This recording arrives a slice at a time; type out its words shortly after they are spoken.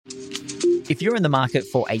If you're in the market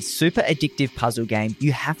for a super addictive puzzle game,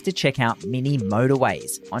 you have to check out Mini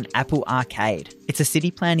Motorways on Apple Arcade. It's a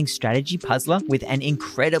city planning strategy puzzler with an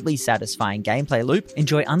incredibly satisfying gameplay loop.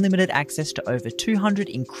 Enjoy unlimited access to over 200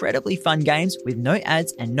 incredibly fun games with no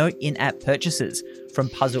ads and no in-app purchases. From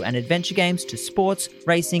puzzle and adventure games to sports,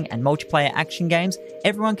 racing, and multiplayer action games,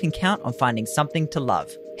 everyone can count on finding something to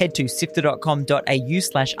love. Head to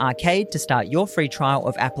sifter.com.au/arcade to start your free trial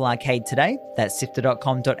of Apple Arcade today. That's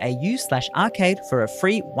sifter.com.au/arcade for a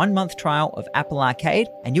free 1-month trial of Apple Arcade,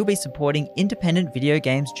 and you'll be supporting independent video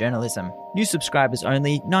games journalism. New subscribers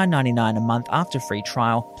only, $9.99 a month after free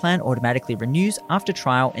trial. Plan automatically renews after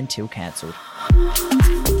trial until cancelled.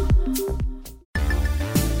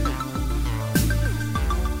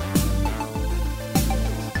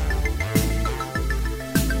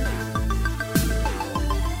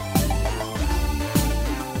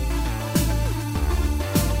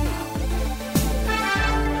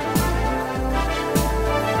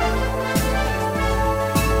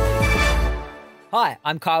 Hi,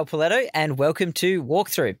 I'm Kyle Pauletto, and welcome to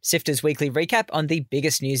Walkthrough, Sifter's weekly recap on the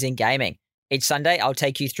biggest news in gaming. Each Sunday, I'll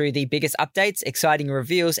take you through the biggest updates, exciting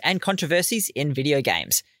reveals, and controversies in video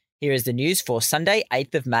games. Here is the news for Sunday,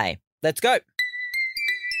 8th of May. Let's go!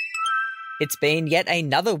 It's been yet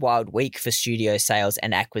another wild week for studio sales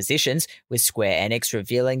and acquisitions, with Square Enix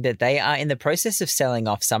revealing that they are in the process of selling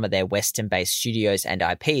off some of their Western-based studios and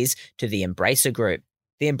IPs to the Embracer Group.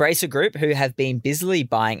 The Embracer Group, who have been busily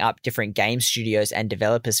buying up different game studios and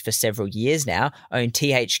developers for several years now, own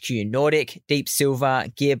THQ Nordic, Deep Silver,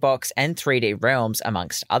 Gearbox, and 3D Realms,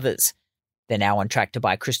 amongst others. They're now on track to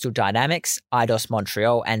buy Crystal Dynamics, Eidos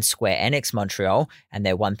Montreal, and Square Enix Montreal, and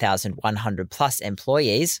their 1,100 plus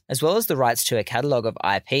employees, as well as the rights to a catalogue of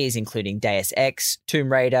IPs including Deus Ex,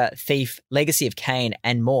 Tomb Raider, Thief, Legacy of Kain,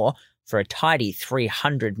 and more, for a tidy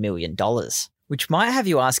 $300 million. Which might have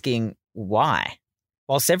you asking, why?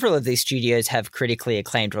 While several of these studios have critically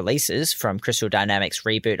acclaimed releases, from Crystal Dynamics'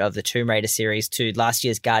 reboot of the Tomb Raider series to last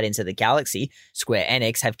year's Guardians of the Galaxy, Square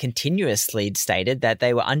Enix have continuously stated that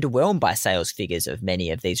they were underwhelmed by sales figures of many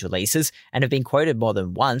of these releases and have been quoted more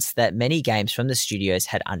than once that many games from the studios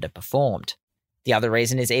had underperformed. The other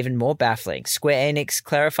reason is even more baffling. Square Enix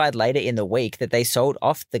clarified later in the week that they sold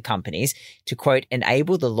off the companies to, quote,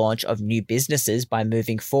 enable the launch of new businesses by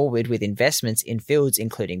moving forward with investments in fields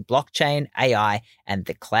including blockchain, AI, and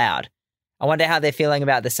the cloud. I wonder how they're feeling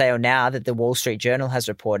about the sale now that the Wall Street Journal has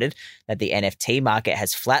reported that the NFT market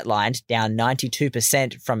has flatlined, down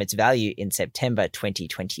 92% from its value in September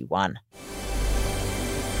 2021.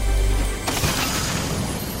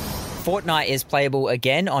 FORTNITE is playable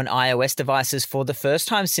again on iOS devices for the first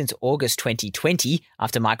time since August 2020,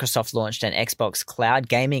 after Microsoft launched an Xbox Cloud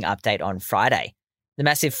gaming update on Friday. The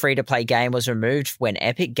massive free-to-play game was removed when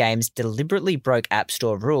Epic Games deliberately broke App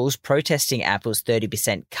Store rules, protesting Apple's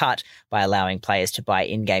 30% cut by allowing players to buy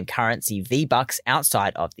in-game currency V-Bucks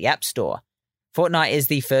outside of the App Store. FORTNITE is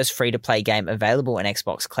the first free-to-play game available in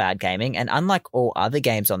Xbox Cloud Gaming, and unlike all other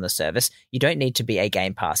games on the service, you don't need to be a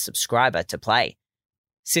Game Pass subscriber to play.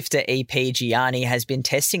 Sifter EP Gianni has been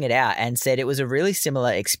testing it out and said it was a really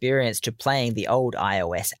similar experience to playing the old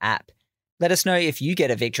iOS app. Let us know if you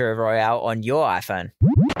get a Victory Royale on your iPhone.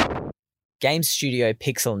 Game studio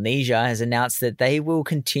Pixelnesia has announced that they will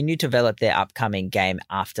continue to develop their upcoming game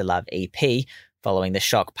Afterlove EP, following the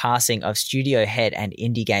shock passing of studio head and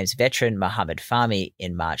indie games veteran Mohamed Fahmy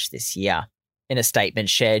in March this year. In a statement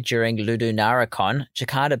shared during LudoNaraCon,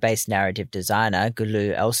 Jakarta-based narrative designer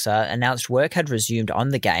Gulu Elsa announced work had resumed on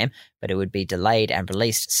the game, but it would be delayed and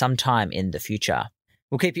released sometime in the future.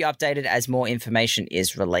 We'll keep you updated as more information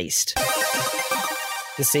is released.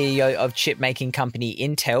 The CEO of chip-making company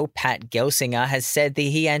Intel, Pat Gelsinger, has said that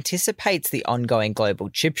he anticipates the ongoing global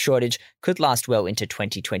chip shortage could last well into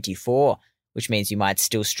 2024, which means you might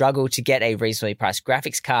still struggle to get a reasonably priced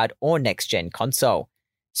graphics card or next-gen console.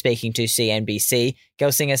 Speaking to CNBC,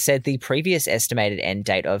 Gelsinger said the previous estimated end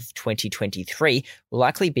date of 2023 will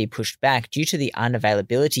likely be pushed back due to the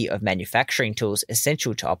unavailability of manufacturing tools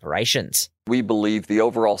essential to operations. We believe the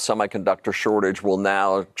overall semiconductor shortage will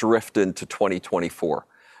now drift into 2024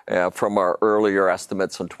 from our earlier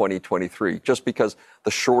estimates in 2023, just because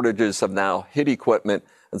the shortages have now hit equipment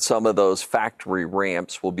and some of those factory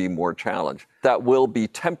ramps will be more challenged. That will be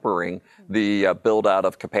tempering the build-out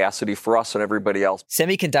of capacity for us and everybody else.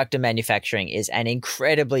 Semiconductor manufacturing is an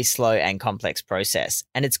incredibly slow and complex process,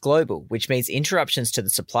 and it's global, which means interruptions to the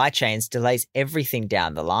supply chains delays everything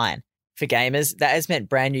down the line. For gamers, that has meant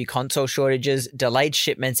brand new console shortages, delayed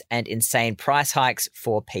shipments, and insane price hikes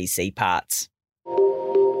for PC parts.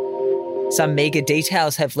 Some meagre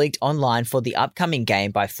details have leaked online for the upcoming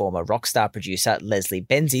game by former Rockstar producer Leslie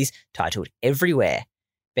Benzies, titled Everywhere.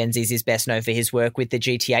 Benzies is best known for his work with the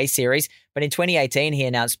GTA series, but in 2018 he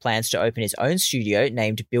announced plans to open his own studio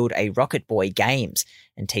named Build a Rocket Boy Games,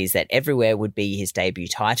 and teased that Everywhere would be his debut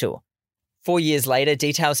title. 4 years later,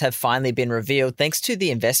 details have finally been revealed thanks to the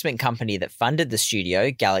investment company that funded the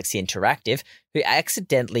studio, Galaxy Interactive, who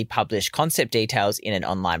accidentally published concept details in an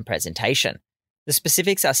online presentation. The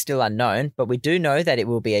specifics are still unknown, but we do know that it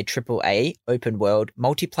will be a AAA, open-world,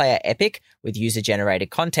 multiplayer epic with user-generated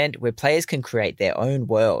content where players can create their own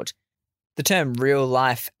world. The term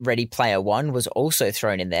real-life Ready Player One was also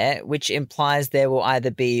thrown in there, which implies there will either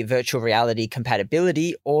be virtual reality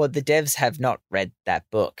compatibility or the devs have not read that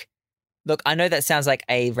book. Look, I know that sounds like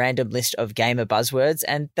a random list of gamer buzzwords,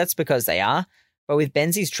 and that's because they are. But with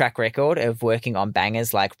Benzies' track record of working on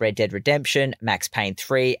bangers like Red Dead Redemption, Max Payne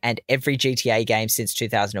 3, and every GTA game since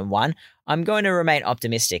 2001, I'm going to remain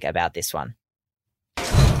optimistic about this one.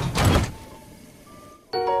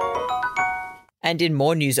 And in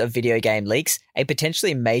more news of video game leaks, a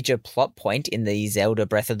potentially major plot point in the Zelda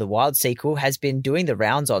Breath of the Wild sequel has been doing the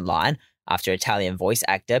rounds online after Italian voice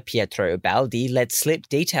actor Pietro Ubaldi let slip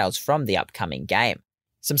details from the upcoming game.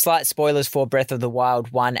 Some slight spoilers for Breath of the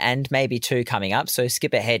Wild 1 and maybe 2 coming up, so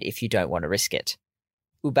skip ahead if you don't want to risk it.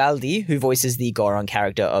 Ubaldi, who voices the Goron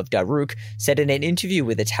character of Daruk, said in an interview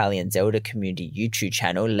with Italian Zelda community YouTube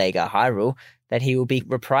channel Lega Hyrule that he will be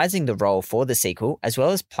reprising the role for the sequel as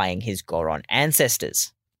well as playing his Goron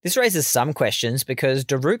ancestors. This raises some questions because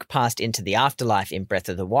Daruk passed into the afterlife in Breath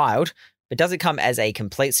of the Wild, but does it come as a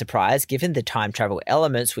complete surprise given the time travel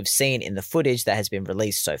elements we've seen in the footage that has been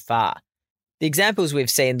released so far? The examples we've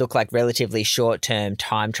seen look like relatively short-term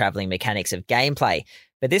time-traveling mechanics of gameplay,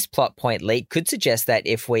 but this plot point leak could suggest that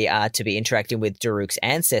if we are to be interacting with Daruk's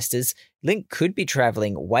ancestors, Link could be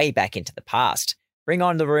traveling way back into the past. Bring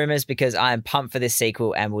on the rumors because I am pumped for this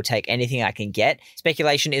sequel and will take anything I can get.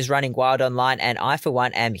 Speculation is running wild online and I, for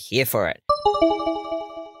one, am here for it.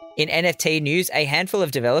 In NFT news, a handful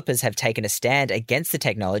of developers have taken a stand against the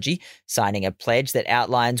technology, signing a pledge that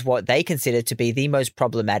outlines what they consider to be the most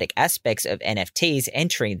problematic aspects of NFTs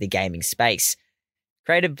entering the gaming space.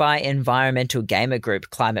 Created by environmental gamer group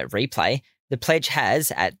Climate Replay, the pledge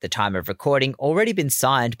has, at the time of recording, already been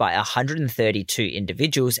signed by 132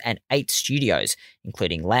 individuals and 8 studios,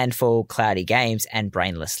 including Landfall, Cloudy Games, and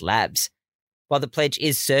Brainless Labs. While the pledge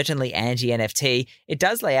is certainly anti-NFT, it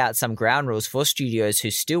does lay out some ground rules for studios who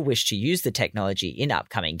still wish to use the technology in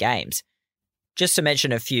upcoming games. Just to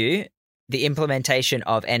mention a few, the implementation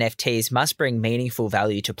of NFTs must bring meaningful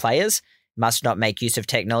value to players, must not make use of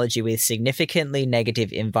technology with significantly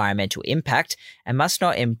negative environmental impact, and must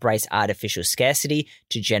not embrace artificial scarcity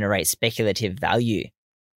to generate speculative value.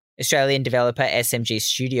 Australian developer SMG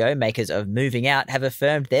Studio, makers of Moving Out, have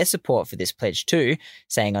affirmed their support for this pledge too,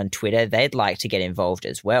 saying on Twitter they'd like to get involved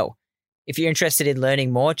as well. If you're interested in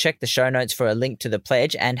learning more, check the show notes for a link to the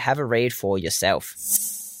pledge and have a read for yourself.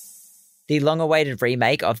 The long-awaited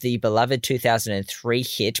remake of the beloved 2003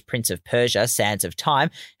 hit Prince of Persia: Sands of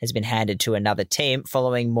Time has been handed to another team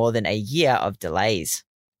following more than a year of delays.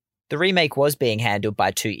 The remake was being handled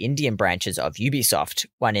by 2 Indian branches of Ubisoft,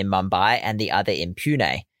 one in Mumbai and the other in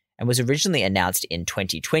Pune, and was originally announced in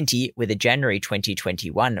 2020 with a January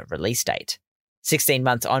 2021 release date. 16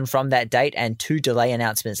 months on from that date and 2 delay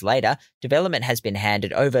announcements later, development has been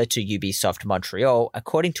handed over to Ubisoft Montreal,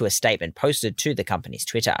 according to a statement posted to the company's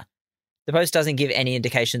Twitter. The post doesn't give any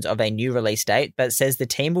indications of a new release date, but says the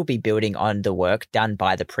team will be building on the work done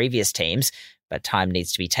by the previous teams, but time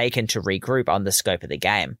needs to be taken to regroup on the scope of the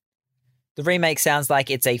game. The remake sounds like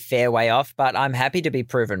it's a fair way off, but I'm happy to be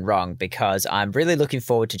proven wrong because I'm really looking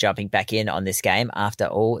forward to jumping back in on this game after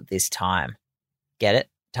all this time. Get it?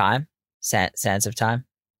 Time? Sands of Time?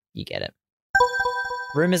 You get it.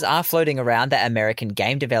 Rumors are floating around that American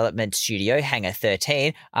game development studio Hangar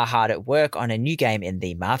 13 are hard at work on a new game in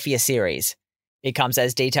the Mafia series. It comes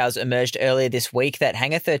as details emerged earlier this week that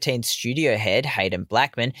Hangar 13's studio head, Hayden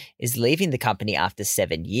Blackman, is leaving the company after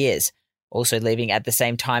 7 years. Also leaving at the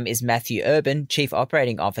same time is Matthew Urban, Chief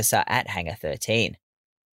Operating Officer at Hangar 13.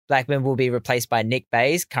 Blackman will be replaced by Nick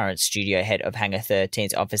Bays, current studio head of Hangar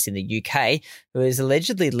 13's office in the UK, who is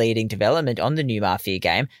allegedly leading development on the new Mafia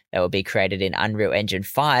game that will be created in Unreal Engine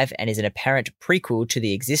 5 and is an apparent prequel to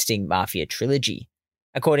the existing Mafia trilogy.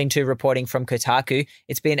 According to reporting from Kotaku,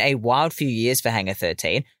 it's been a wild few years for Hangar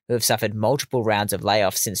 13, who have suffered multiple rounds of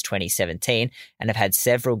layoffs since 2017 and have had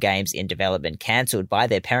several games in development cancelled by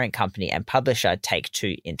their parent company and publisher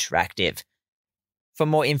Take-Two Interactive. For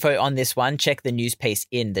more info on this one, check the news piece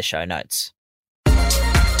in the show notes.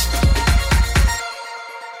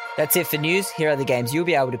 That's it for news. Here are the games you'll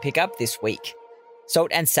be able to pick up this week.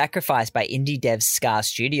 Salt and Sacrifice by indie dev Scar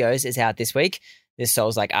Studios is out this week. This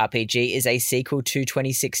Souls-like RPG is a sequel to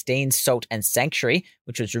 2016's Salt and Sanctuary,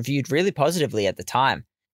 which was reviewed really positively at the time.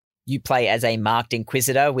 You play as a marked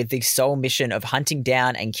inquisitor with the sole mission of hunting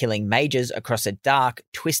down and killing mages across a dark,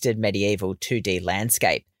 twisted medieval 2D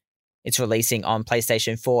landscape. It's releasing on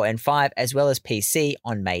PlayStation 4 and 5 as well as PC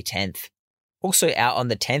on May 10th. Also out on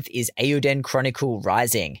the 10th is Eiyuden Chronicle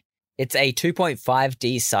Rising. It's a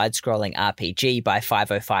 2.5D side-scrolling RPG by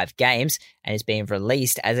 505 Games and is being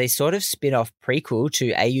released as a sort of spin-off prequel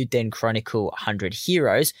to Eiyuden Chronicle 100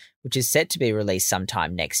 Heroes, which is set to be released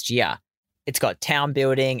sometime next year. It's got town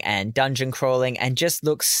building and dungeon crawling and just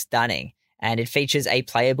looks stunning, and it features a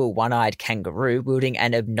playable one-eyed kangaroo wielding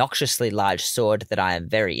an obnoxiously large sword that I am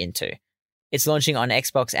very into. It's launching on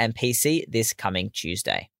Xbox and PC this coming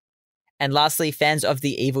Tuesday. And lastly, fans of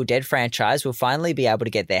the Evil Dead franchise will finally be able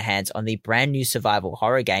to get their hands on the brand new survival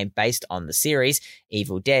horror game based on the series,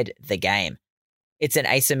 Evil Dead: The Game. It's an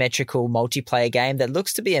asymmetrical multiplayer game that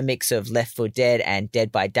looks to be a mix of Left 4 Dead and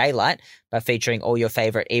Dead by Daylight, by featuring all your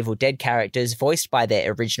favourite Evil Dead characters voiced by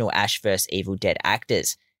their original Ash vs. Evil Dead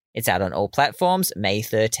actors. It's out on all platforms May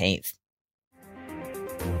 13th.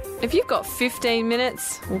 If you've got 15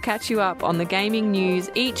 minutes, we'll catch you up on the gaming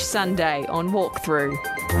news each Sunday on Walkthrough.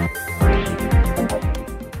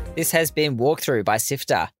 This has been Walkthrough by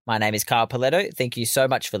Sifter. My name is Kyle Paletto. Thank you so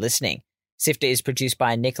much for listening. Sifter is produced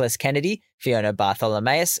by Nicholas Kennedy, Fiona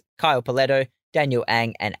Bartholomeus, Kyle Paletto, Daniel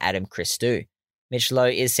Ang, and Adam Christou. Mitch Lowe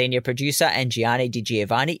is senior producer, and Gianni Di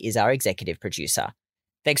Giovanni is our executive producer.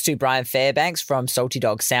 Thanks to Brian Fairbanks from Salty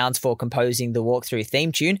Dog Sounds for composing the Walkthrough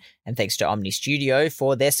theme tune, and thanks to Omni Studio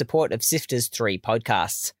for their support of Sifter's 3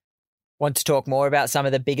 podcasts. Want to talk more about some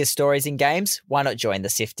of the biggest stories in games? Why not join the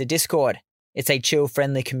Sifter Discord? It's a chill,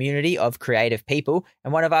 friendly community of creative people,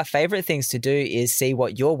 and one of our favourite things to do is see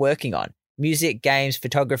what you're working on. Music, games,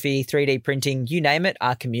 photography, 3D printing, you name it,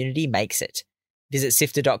 our community makes it. Visit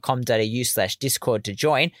sifter.com.au/discord to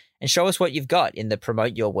join and show us what you've got in the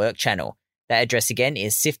Promote Your Work channel. That address again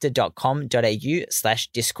is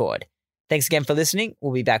sifter.com.au/discord. Thanks again for listening.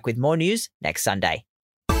 We'll be back with more news next Sunday.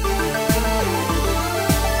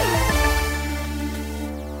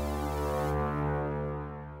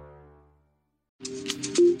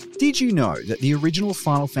 Did you know that the original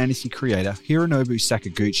Final Fantasy creator, Hironobu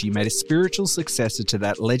Sakaguchi, made a spiritual successor to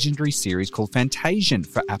that legendary series called Fantasian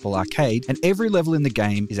for Apple Arcade, and every level in the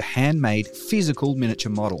game is a handmade, physical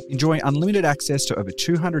miniature model. Enjoy unlimited access to over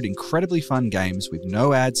 200 incredibly fun games with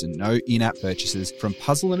no ads and no in-app purchases. From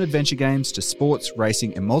puzzle and adventure games to sports,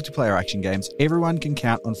 racing, and multiplayer action games, everyone can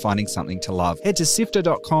count on finding something to love. Head to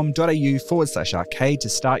sifter.com.au/arcade to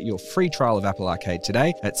start your free trial of Apple Arcade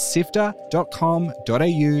today. That's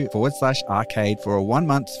sifter.com.au/arcade for a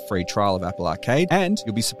 1-month free trial of Apple Arcade, and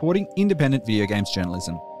you'll be supporting independent video games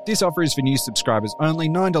journalism. This offer is for new subscribers only,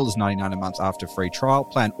 $9.99 a month after free trial.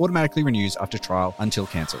 Plan automatically renews after trial until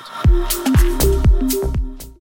cancelled.